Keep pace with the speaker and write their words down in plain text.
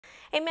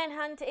A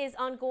manhunt is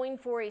ongoing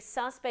for a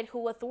suspect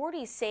who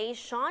authorities say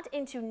shot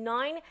into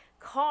 9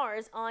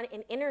 cars on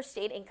an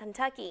interstate in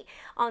Kentucky.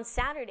 On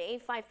Saturday,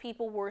 5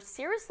 people were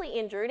seriously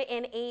injured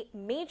and a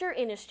major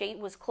interstate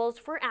was closed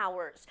for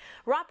hours.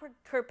 Rob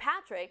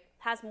Kirkpatrick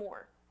has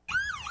more.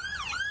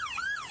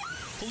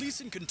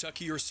 Police in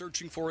Kentucky are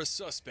searching for a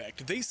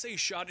suspect they say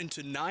shot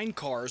into 9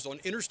 cars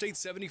on Interstate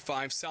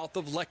 75 south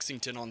of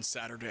Lexington on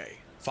Saturday.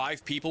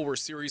 5 people were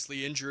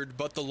seriously injured,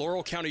 but the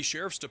Laurel County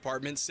Sheriff's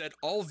Department said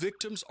all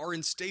victims are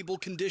in stable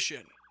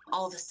condition.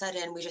 All of a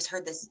sudden, we just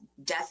heard this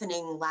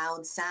deafening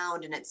loud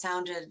sound, and it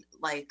sounded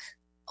like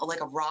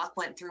a rock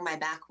went through my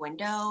back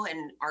window,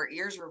 and our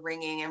ears were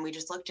ringing, and we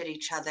just looked at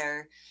each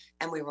other,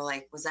 and we were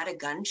like, was that a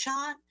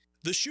gunshot?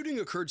 The shooting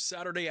occurred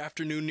Saturday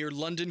afternoon near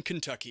London,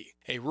 Kentucky,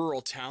 a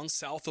rural town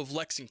south of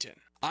Lexington.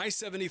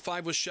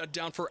 I-75 was shut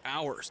down for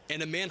hours,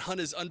 and a manhunt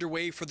is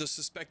underway for the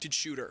suspected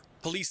shooter.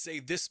 Police say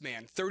this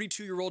man,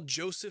 32-year-old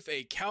Joseph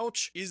A.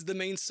 Couch, is the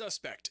main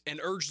suspect and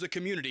urge the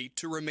community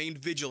to remain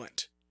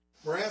vigilant.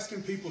 We're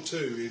asking people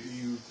too, if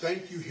you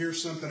think you hear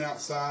something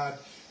outside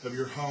of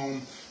your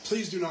home,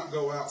 please do not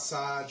go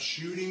outside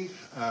shooting.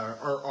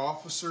 Our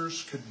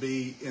officers could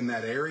be in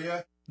that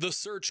area. The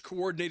search,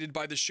 coordinated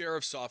by the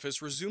Sheriff's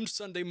Office, resumed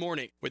Sunday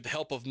morning with the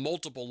help of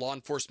multiple law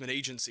enforcement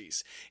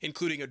agencies,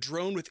 including a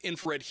drone with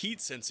infrared heat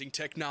sensing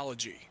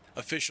technology.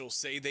 Officials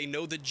say they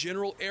know the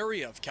general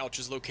area of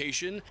Couch's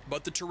location,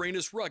 but the terrain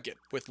is rugged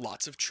with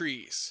lots of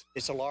trees.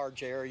 It's a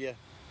large area.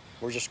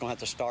 We're just going to have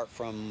to start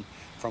from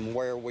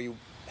where we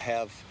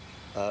have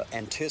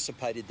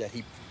anticipated that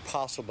he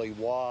possibly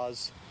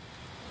was,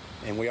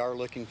 and we are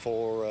looking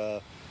for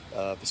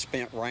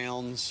spent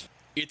rounds.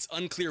 It's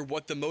unclear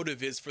what the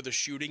motive is for the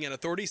shooting, and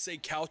authorities say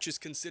Couch is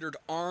considered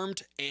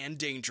armed and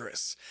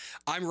dangerous.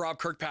 I'm Rob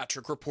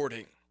Kirkpatrick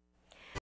reporting.